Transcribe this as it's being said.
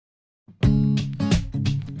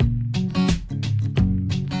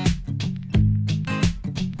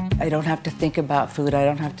I don't have to think about food. I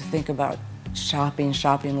don't have to think about shopping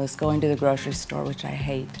lists, going to the grocery store, which I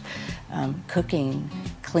hate, cooking,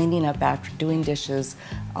 cleaning up after, doing dishes.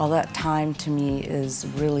 All that time to me is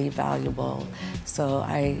really valuable. So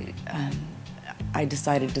I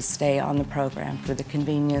decided to stay on the program for the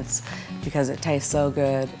convenience, because it tastes so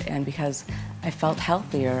good and because I felt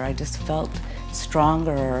healthier. I just felt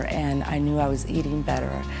stronger, and I knew I was eating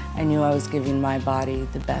better. I knew I was giving my body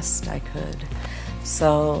the best I could.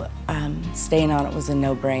 So staying on it was a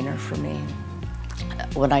no-brainer for me.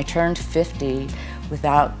 When I turned 50,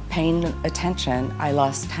 without paying attention, I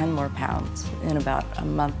lost 10 more pounds in about a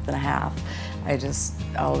month and a half.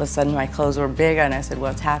 All of a sudden my clothes were big, and I said,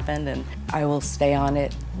 what's happened? And I will stay on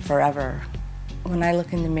it forever. When I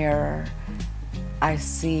look in the mirror, I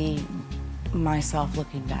see myself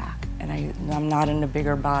looking back, and I'm not in a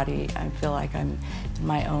bigger body. I feel like I'm in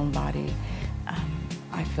my own body.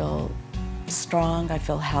 I feel strong, I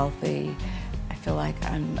feel healthy, I feel like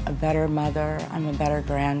I'm a better mother, I'm a better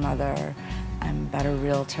grandmother, I'm a better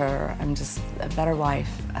realtor, I'm just a better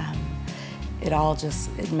wife.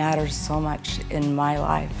 It matters so much in my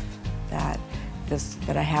life that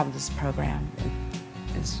I have this program.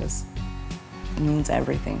 It means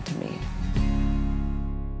everything to me.